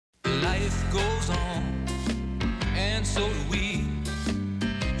life goes on, and so do we.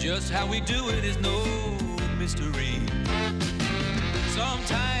 Just how we do it is no mystery.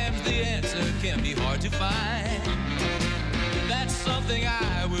 Sometimes the answer can be hard to find. That's something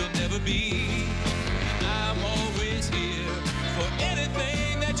I will never be. I'm always here for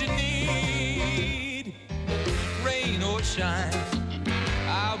anything that you need. Rain or shine,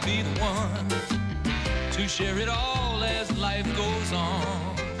 I'll be the one to share it all as life goes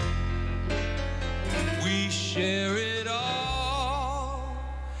on. We share it all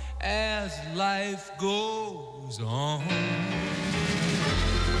as life goes on.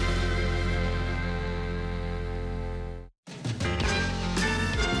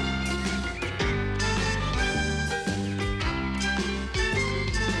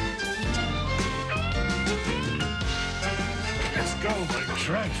 Let's go, my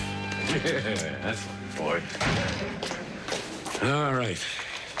Trev. Yeah, that's boy. All right.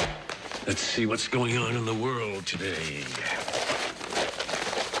 Let's see what's going on in the world today.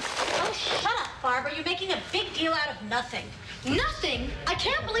 Oh, shut up, Barbara. You're making a big deal out of nothing. Nothing? I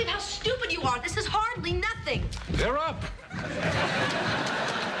can't believe how stupid you are. This is hardly nothing. They're up.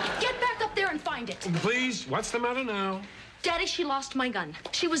 Get back up there and find it. Please, what's the matter now? Daddy, she lost my gun.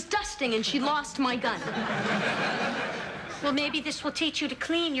 She was dusting and she lost my gun. Well, maybe this will teach you to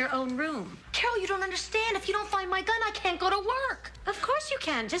clean your own room. Carol, you don't understand. If you don't find my gun, I can't go to work. Of course you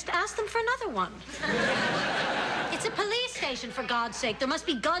can. Just ask them for another one. It's a police station, for God's sake. There must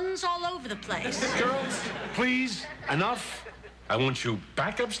be guns all over the place. Girls, please, enough. I want you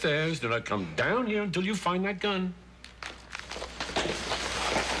back upstairs. Do not come down here until you find that gun.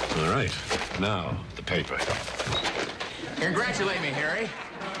 All right. Now, the paper. Congratulate me, Harry.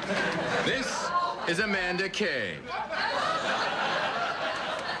 This is Amanda Kay.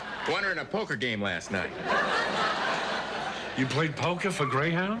 Won her in a poker game last night. You played poker for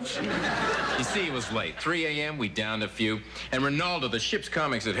Greyhounds? You see, it was late. 3 a.m., we downed a few. And Ronaldo, the ship's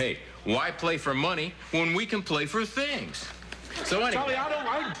comic, said, hey, why play for money when we can play for things? So anyway... Charlie,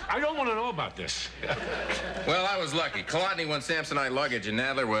 I don't want to know about this. Well, I was lucky. Kolodny won Samsonite luggage, and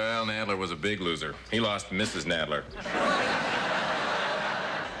Nadler, well, Nadler was a big loser. He lost to Mrs. Nadler.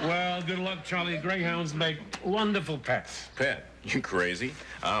 Well, good luck, Charlie. Greyhounds make wonderful pets. Pet, you crazy?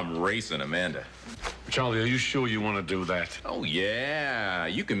 I'm racing Amanda. Charlie, are you sure you want to do that? Oh, yeah.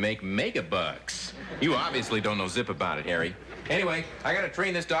 You can make mega bucks. You obviously don't know zip about it, Harry. Anyway, I gotta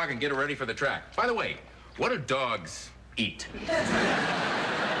train this dog and get her ready for the track. By the way, what do dogs eat?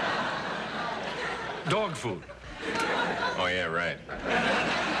 Dog food. Oh, yeah, right.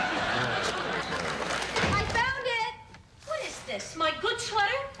 I found it! What is this, my good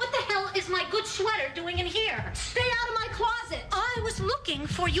sweater? What the hell is my good sweater doing in here? Stay out of my closet! I was looking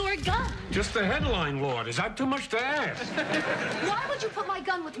for your gun. Just the headline, Lord. Is that too much to ask? Why would you put my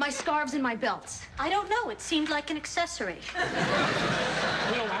gun with my scarves and my belts? I don't know. It seemed like an accessory.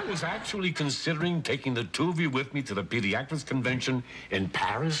 Well, I was actually considering taking the two of you with me to the pediatrics convention in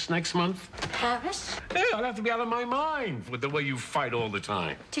Paris next month. Paris? Yeah, I'd have to be out of my mind with the way you fight all the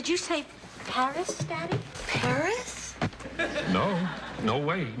time. Did you say Paris, Daddy? Paris? No, no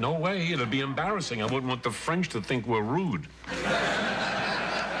way, no way. It'd be embarrassing. I wouldn't want the French to think we're rude.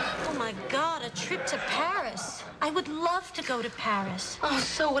 Oh, my God, a trip to Paris. I would love to go to Paris. Oh,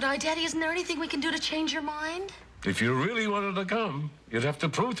 so would I, Daddy. Isn't there anything we can do to change your mind? If you really wanted to come, you'd have to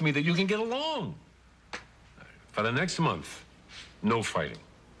prove to me that you can get along. For the next month, no fighting.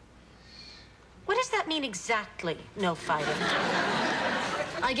 What does that mean exactly, no fighting?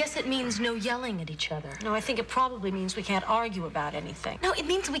 I guess it means no yelling at each other. No, I think it probably means we can't argue about anything. No, it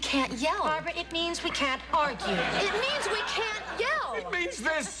means we can't yell. Barbara, it means we can't argue. It means we can't yell. It means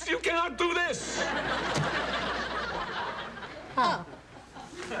this. You cannot do this. Oh.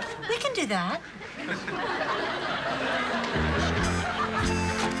 We can do that.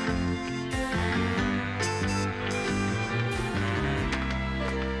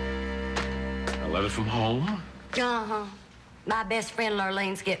 A letter from home? Uh-huh. My best friend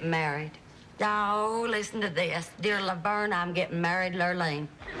Lurlene's getting married. Oh, listen to this. Dear Laverne, I'm getting married, Lurlene.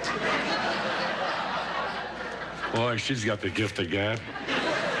 Boy, she's got the gift of gab.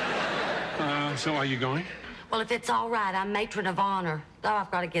 So are you going? Well, if it's all right, I'm matron of honor. Though I've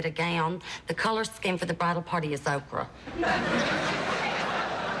got to get a gown. The color scheme for the bridal party is okra.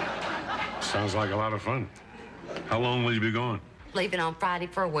 Sounds like a lot of fun. How long will you be gone? Leaving on Friday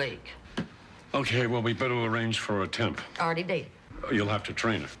for a week. Okay, well, we better arrange for a temp. Already did. You'll have to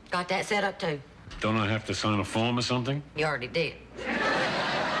train her. Got that set up, too. Don't I have to sign a form or something? You already did.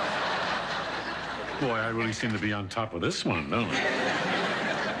 Boy, I really seem to be on top of this one, don't I?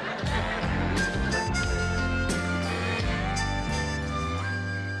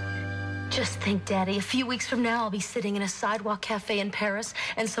 Just think, Daddy, a few weeks from now, I'll be sitting in a sidewalk cafe in Paris,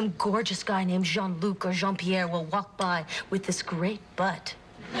 and some gorgeous guy named Jean-Luc or Jean-Pierre will walk by with this great butt.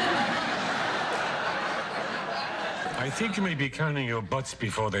 I think you may be counting your butts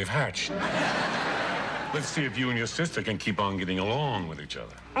before they've hatched. Let's see if you and your sister can keep on getting along with each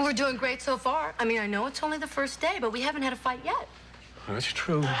other. We're doing great so far. I mean, I know it's only the first day, but we haven't had a fight yet. That's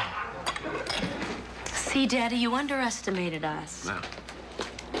true. See, Daddy, you underestimated us. Now.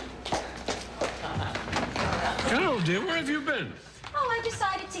 Carol, dear, where have you been? Oh, I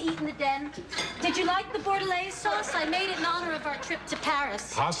decided to eat in the den. Did you like the bordelaise sauce? I made it in honor of our trip to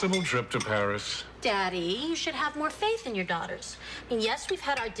Paris. Possible trip to Paris. Daddy, you should have more faith in your daughters. I mean, yes, we've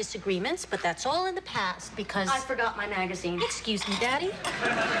had our disagreements, but that's all in the past because... I forgot my magazine. Excuse me, Daddy.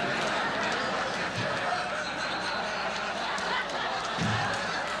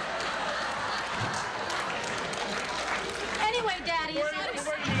 Anyway, Daddy... Wait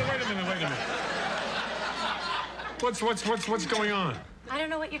a minute. What's going on? I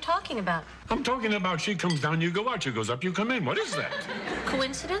don't know what you're talking about. I'm talking about she comes down, you go out, she goes up, you come in. What is that?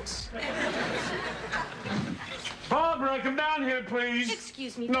 Coincidence? Barbara, come down here, please.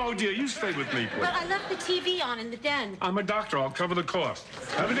 Excuse me. No, dear, you stay with me, please. But I left the TV on in the den. I'm a doctor. I'll cover the cost.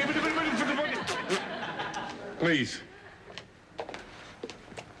 Please.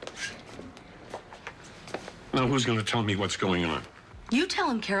 Now, who's going to tell me what's going on? You tell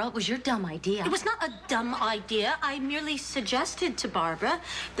him, Carol. It was your dumb idea. It was not a dumb idea. I merely suggested to Barbara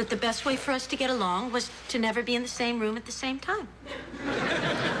that the best way for us to get along was to never be in the same room at the same time.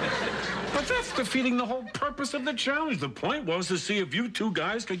 But that's defeating the whole purpose of the challenge. The point was to see if you two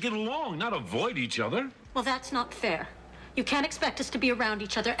guys could get along, not avoid each other. Well, that's not fair. You can't expect us to be around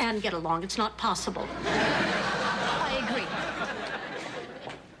each other and get along. It's not possible. I agree.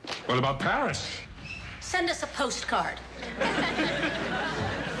 What about Paris? Send us a postcard.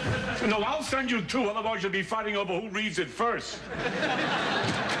 No, I'll send you two, otherwise you'll be fighting over who reads it first.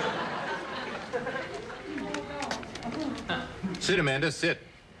 Sit, Amanda, sit.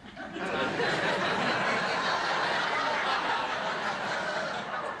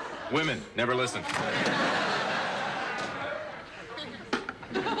 Women, never listen.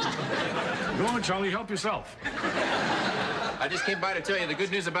 Go on, Charlie, help yourself. I just came by to tell you the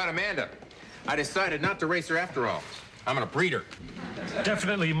good news about Amanda. I decided not to race her after all. I'm gonna breed her.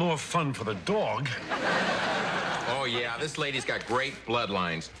 Definitely more fun for the dog. Oh, yeah, this lady's got great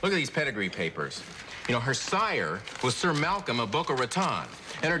bloodlines. Look at these pedigree papers. You know, her sire was Sir Malcolm of Boca Raton,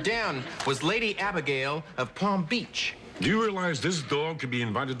 and her dam was Lady Abigail of Palm Beach. Do you realize this dog could be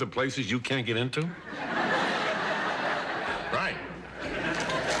invited to places you can't get into? Right.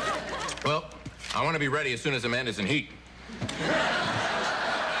 Well, I want to be ready as soon as Amanda's in heat.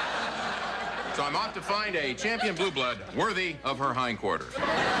 So I'm off to find a champion blue blood worthy of her hindquarters.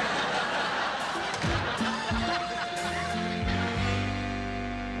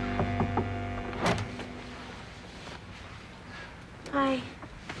 Hi.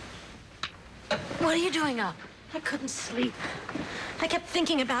 What are you doing up? I couldn't sleep. I kept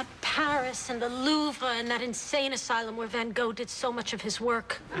thinking about Paris and the Louvre and that insane asylum where Van Gogh did so much of his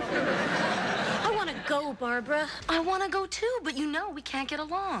work. I want to go, Barbara. I want to go too, but you know we can't get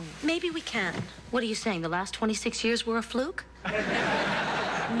along. Maybe we can. What are you saying, the last 26 years were a fluke?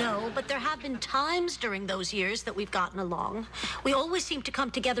 No, but there have been times during those years that we've gotten along. We always seem to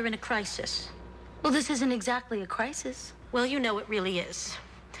come together in a crisis. Well, this isn't exactly a crisis. Well, you know it really is.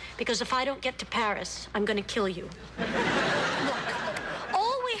 Because if I don't get to Paris, I'm going to kill you. Look,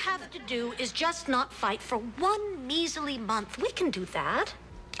 all we have to do is just not fight for one measly month. We can do that.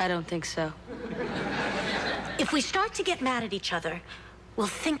 I don't think so. If we start to get mad at each other, we'll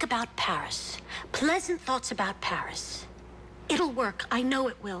think about Paris. Pleasant thoughts about Paris. It'll work. I know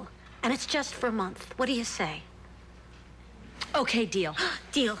it will. And it's just for a month. What do you say? Okay, deal.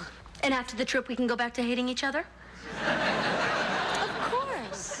 Deal. And after the trip, we can go back to hating each other? Of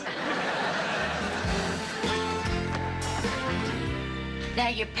course. Now,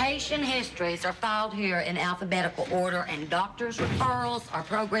 your patient histories are filed here in alphabetical order, and doctors' referrals are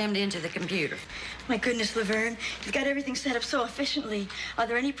programmed into the computer. My goodness, Laverne, you've got everything set up so efficiently. Are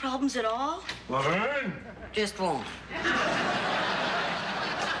there any problems at all? Laverne? Just one.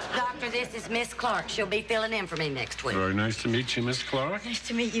 Doctor, this is Miss Clark. She'll be filling in for me next week. Very nice to meet you, Miss Clark. Nice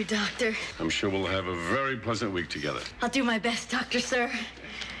to meet you, Doctor. I'm sure we'll have a very pleasant week together. I'll do my best, Doctor, sir.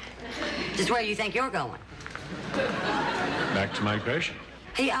 Just where you think you're going? Back to my patient.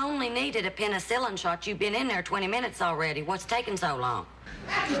 He only needed a penicillin shot. You've been in there 20 minutes already. What's taking so long?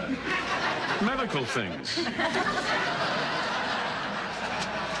 Medical things.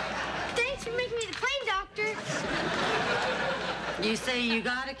 Thanks for making me the plane, Doctor. You see, you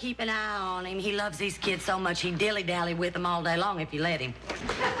gotta keep an eye on him. He loves these kids so much, he'd dilly-dally with them all day long if you let him.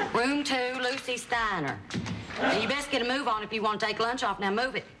 Room 2, Lucy Steiner. Now, you best get a move on if you want to take lunch off. Now,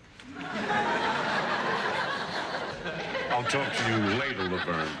 move it. I'll talk to you later,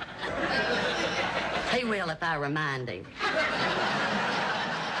 Laverne. He will if I remind him.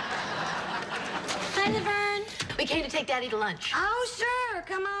 Hi, Laverne. We came to take Daddy to lunch. Oh, sure.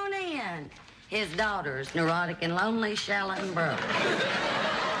 Come on in. His daughter's neurotic and lonely, shallow and broke.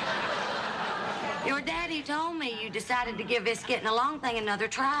 Your daddy told me you decided to give this getting along thing another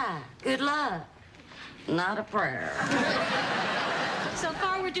try. Good luck. Not a prayer. So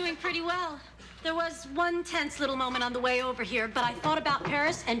far, we're doing pretty well. There was one tense little moment on the way over here, but I thought about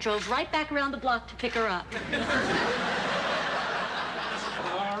Paris and drove right back around the block to pick her up.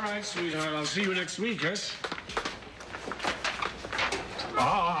 All right, sweetheart. I'll see you next week, yes?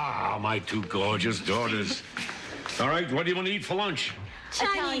 Ah, my two gorgeous daughters. All right, what do you want to eat for lunch?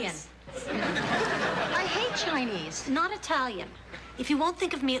 Chinese. I hate Chinese. Not Italian. If you won't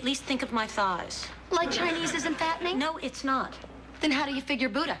think of me, at least think of my thighs. Like Chinese isn't fattening? No, it's not. Then how do you figure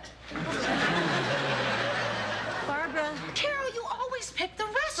Buddha? Barbara. Carol, you always pick the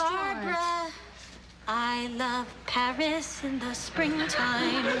restaurant. Barbara. I love Paris in the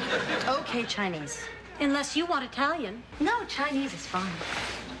springtime. Okay, Chinese. Unless you want Italian. No, Chinese is fine.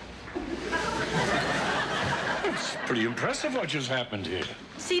 It's pretty impressive what just happened here.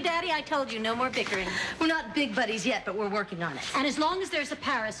 See, Daddy, I told you, no more bickering. We're not big buddies yet, but we're working on it. And as long as there's a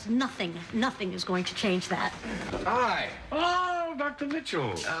Paris, nothing is going to change that. Hi. Oh, Dr.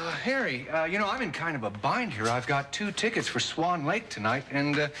 Mitchell. Harry, you know, I'm in kind of a bind here. I've got 2 tickets for Swan Lake tonight,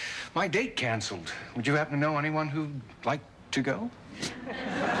 and my date canceled. Would you happen to know anyone who'd like to go?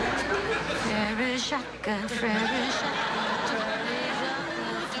 Frère Jacques, Frère Jacques,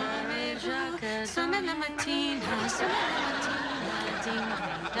 Frère Jacques, Sommet la mattina, sommet la mattina, ding,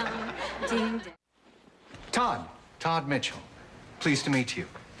 ding, dong, ding, ding. Todd Mitchell. Pleased to meet you.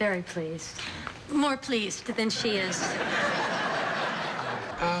 Very pleased. More pleased than she is.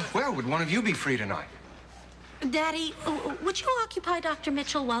 Well, would one of you be free tonight? Daddy, would you occupy Dr.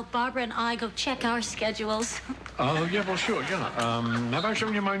 Mitchell while Barbara and I go check our schedules? Oh, yeah, well, sure, yeah. Have I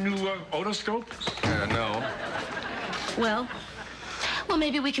shown you my new otoscope? No. Well,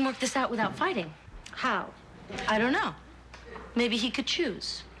 Maybe we can work this out without fighting. how? I don't know. Maybe he could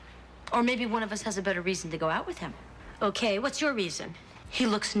choose. Or maybe one of us has a better reason to go out with him. Okay, what's your reason? He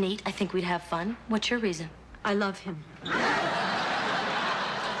looks neat. I think we'd have fun. What's your reason? I love him.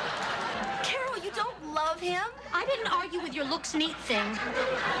 Carol, you don't love him? I didn't argue with your looks neat thing.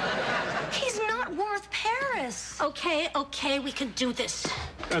 He's not worth Paris. Okay, we can do this.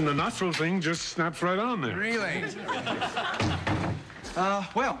 And the nostril thing just snaps right on there. Really?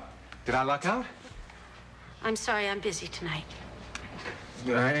 Well, did I luck out? I'm sorry, I'm busy tonight.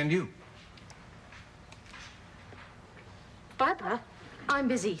 And you? Barbara? I'm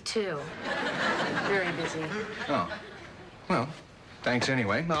busy, too. Very busy. Oh. Well, thanks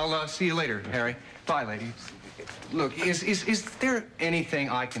anyway. I'll see you later, Harry. Bye, ladies. Look, is there anything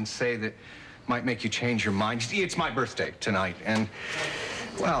I can say that might make you change your mind? It's my birthday tonight, and,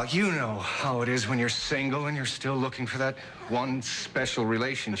 well, you know how it is when you're single and you're still looking for that one special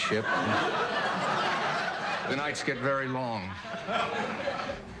relationship. The nights get very long.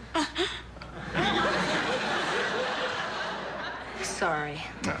 Sorry.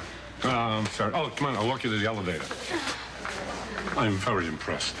 No. I'm sorry. Oh, come on, I'll walk you to the elevator. I'm very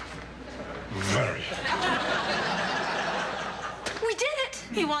impressed. Very. We did it!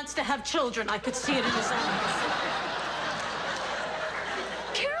 He wants to have children. I could see it in his eyes.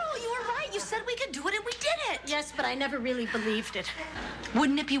 Carol, you were right. You said we could do it, and we did it. Yes, but I never really believed it.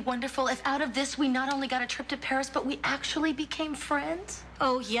 Wouldn't it be wonderful if out of this we not only got a trip to Paris, but we actually became friends?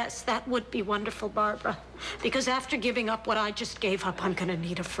 Oh, yes, that would be wonderful, Barbara. Because after giving up what I just gave up, I'm gonna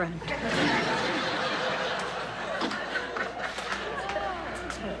need a friend.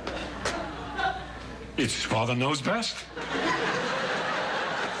 It's Father Knows Best.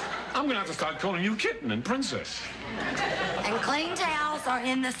 I'm gonna have to start calling you Kitten and Princess. And clean towels are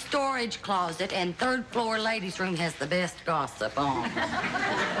in the storage closet, and 3rd floor ladies' room has the best gossip on.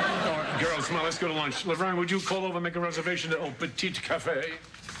 Girls, come on, let's go to lunch. Laverne, would you call over and make a reservation at Au Petit Cafe?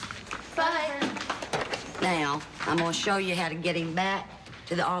 Bye. Now, I'm going to show you how to get him back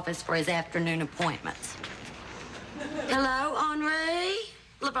to the office for his afternoon appointments. Hello, Henri?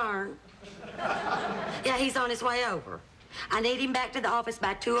 Laverne. Yeah, he's on his way over. I need him back to the office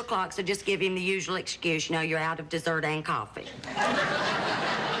by 2 o'clock, so just give him the usual excuse. You know, you're out of dessert and coffee.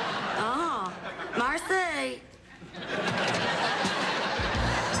 Oh, Marcy.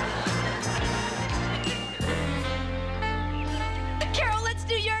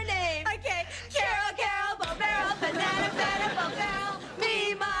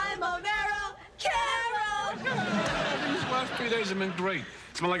 3 days have been great.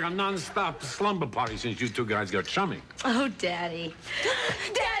 It's been like a non-stop slumber party since you two guys got chummy. Oh, Daddy.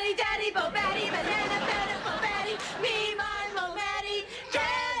 Daddy, Daddy, Bo Batty, banana, banana, Bo Batty, me, mine, Bo Batty,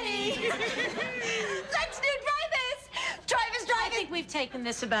 Daddy. Let's do Drivers. Drivers, I driving. think we've taken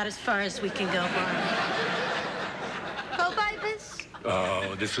this about as far as we can go, Barney. Bo Drivers.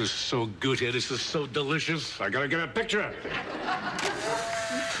 Oh, this is so good here. This is so delicious. I gotta get a picture.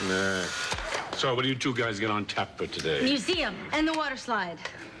 Nah. So, what do you two guys get on tap for today? Museum and the water slide.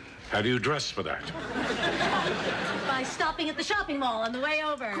 How do you dress for that? By stopping at the shopping mall on the way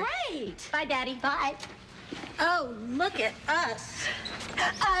over. Great. Bye, Daddy. Bye. Oh, look at us.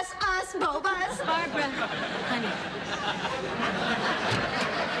 Us, Bobas. Barbara, honey.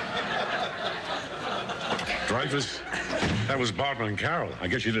 Dreyfus, that was Barbara and Carol. I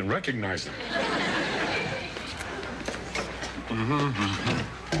guess you didn't recognize them.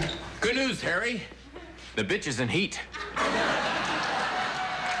 Good news, Harry. The bitch is in heat.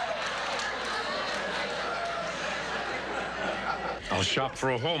 I'll shop for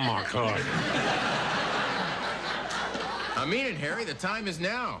a Hallmark card. I mean it, Harry. The time is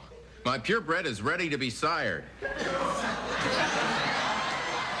now. My purebred is ready to be sired. So,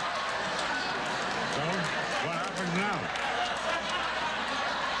 what happens now?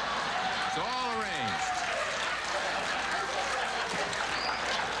 It's all arranged.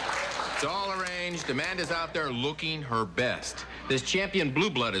 It's all arranged. Amanda's out there looking her best. This champion blue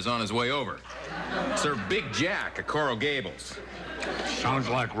blood is on his way over. Sir Big Jack of Coral Gables. Sounds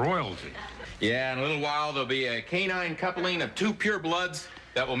like royalty. Yeah, in a little while, there'll be a canine coupling of two purebloods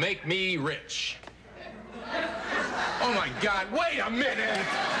that will make me rich. Oh, my God, wait a minute!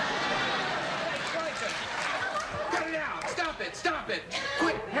 Cut it out! Stop it!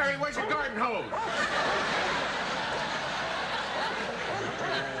 Quick, Harry, where's your garden hose?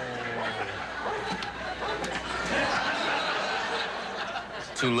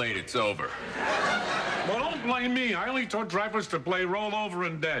 Too late, it's over. Well, don't blame me. I only taught Dreyfus to play roll over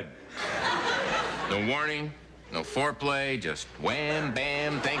and dead. No warning, no foreplay, just wham,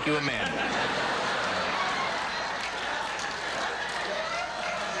 bam, thank you, Amanda.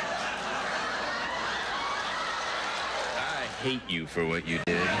 I hate you for what you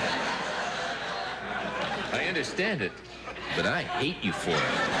did. I understand it, but I hate you for it.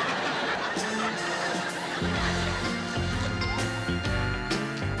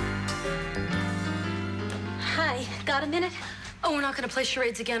 Hi, got a minute? Oh, we're not going to play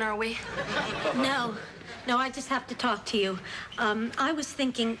charades again, are we? No, I just have to talk to you. I was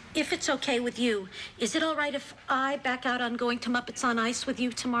thinking, if it's okay with you, is it all right if I back out on going to Muppets on Ice with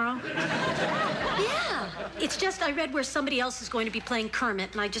you tomorrow? Yeah. It's just I read where somebody else is going to be playing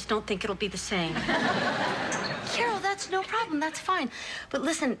Kermit, and I just don't think it'll be the same. Carol, that's no problem. That's fine. But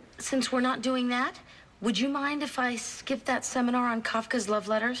listen, since we're not doing that, would you mind if I skip that seminar on Kafka's love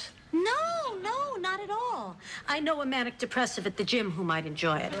letters? No, not at all. I know a manic depressive at the gym who might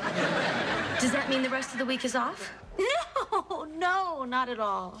enjoy it. Does that mean the rest of the week is off? No, not at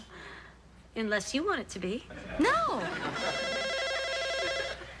all. Unless you want it to be. No.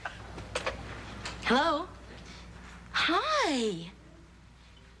 Hello? Hi.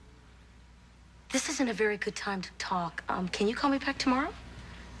 This isn't a very good time to talk. Can you call me back tomorrow?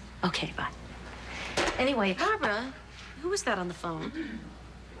 Okay, bye. Anyway, Barbara, who was that on the phone?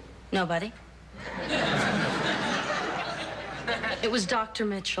 nobody. It was Dr.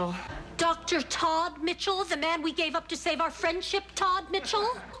 Mitchell. Dr. Todd Mitchell, the man we gave up to save our friendship, Todd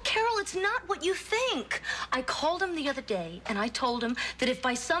Mitchell? Carol, it's not what you think. I called him the other day, and I told him that if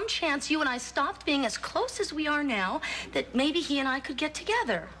by some chance you and I stopped being as close as we are now, that maybe he and I could get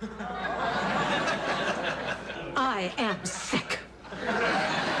together. I am sick.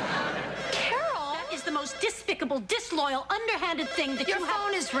 Carol! That is the most despicable, disloyal, underhanded thing that Your you have.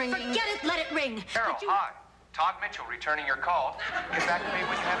 phone is ringing. Forget it, let it ring. Carol, But you- hi. Todd Mitchell returning your call. Get back to me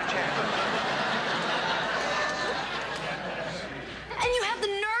when you have a chance. And you have the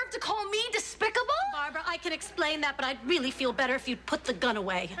nerve to call me despicable? Barbara, I can explain that, but I'd really feel better if you'd put the gun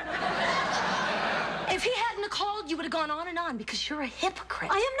away. If he hadn't have called, you would have gone on and on because you're a hypocrite.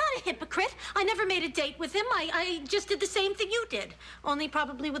 I am not a hypocrite. I never made a date with him. I just did the same thing you did, only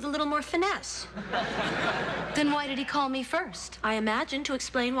probably with a little more finesse. Then why did he call me first? I imagine to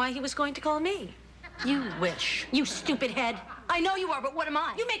explain why he was going to call me. You wish. You stupid head. I know you are, but what am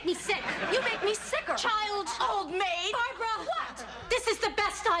I? You make me sick. You make me sicker. Child. Old maid. Barbara. What? This is the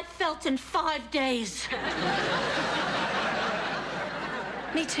best I've felt in 5 days.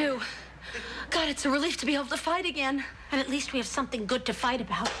 Me too. God, it's a relief to be able to fight again. And at least we have something good to fight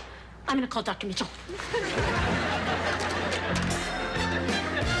about. I'm going to call Dr. Mitchell.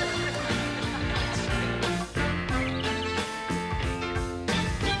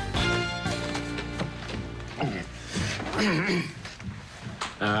 Kidding.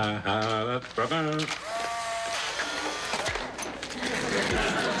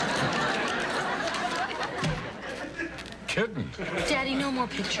 Daddy, no more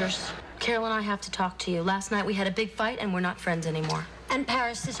pictures. Carol and I have to talk to you. Last night we had a big fight and we're not friends anymore. And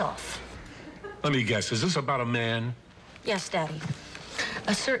Paris is off. Let me guess, is this about a man? Yes, Daddy.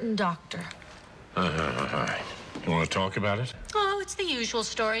 A certain doctor. You want to talk about it? Oh, it's the usual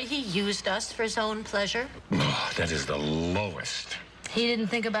story. He used us for his own pleasure. Oh, that is the lowest. He didn't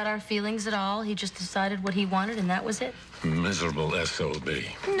think about our feelings at all. He just decided what he wanted and that was it. Miserable SOB.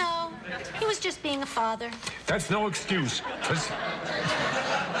 No, he was just being a father. That's no excuse.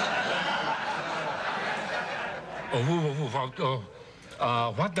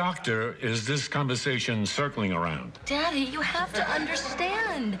 What doctor is this conversation circling around? Daddy, you have to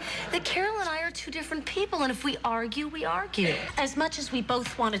understand that Carol and I are two different people, and if we argue, we argue. As much as we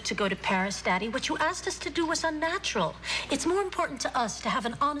both wanted to go to Paris, Daddy, what you asked us to do was unnatural. It's more important to us to have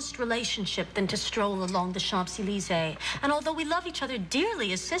an honest relationship than to stroll along the Champs-Élysées. And although we love each other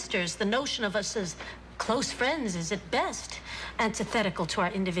dearly as sisters, the notion of us as close friends is at best antithetical to our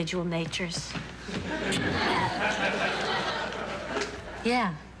individual natures.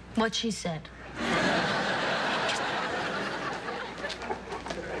 Yeah, what she said.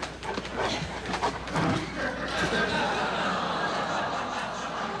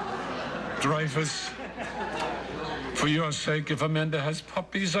 Dreyfus, for your sake, if Amanda has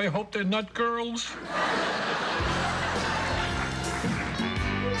puppies, I hope they're not girls.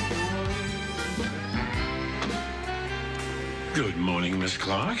 Good morning, Miss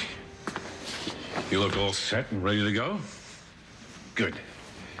Clark. You look all set and ready to go? Good.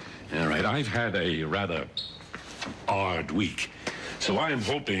 All right, I've had a rather odd week, so I am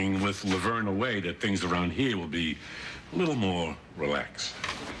hoping with Laverne away that things around here will be a little more relaxed.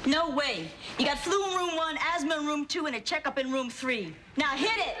 No way. You got flu in room 1, asthma in room 2, and a checkup in room 3. Now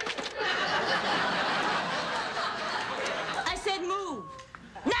hit it! I said move.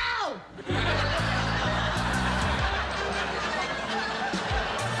 Now!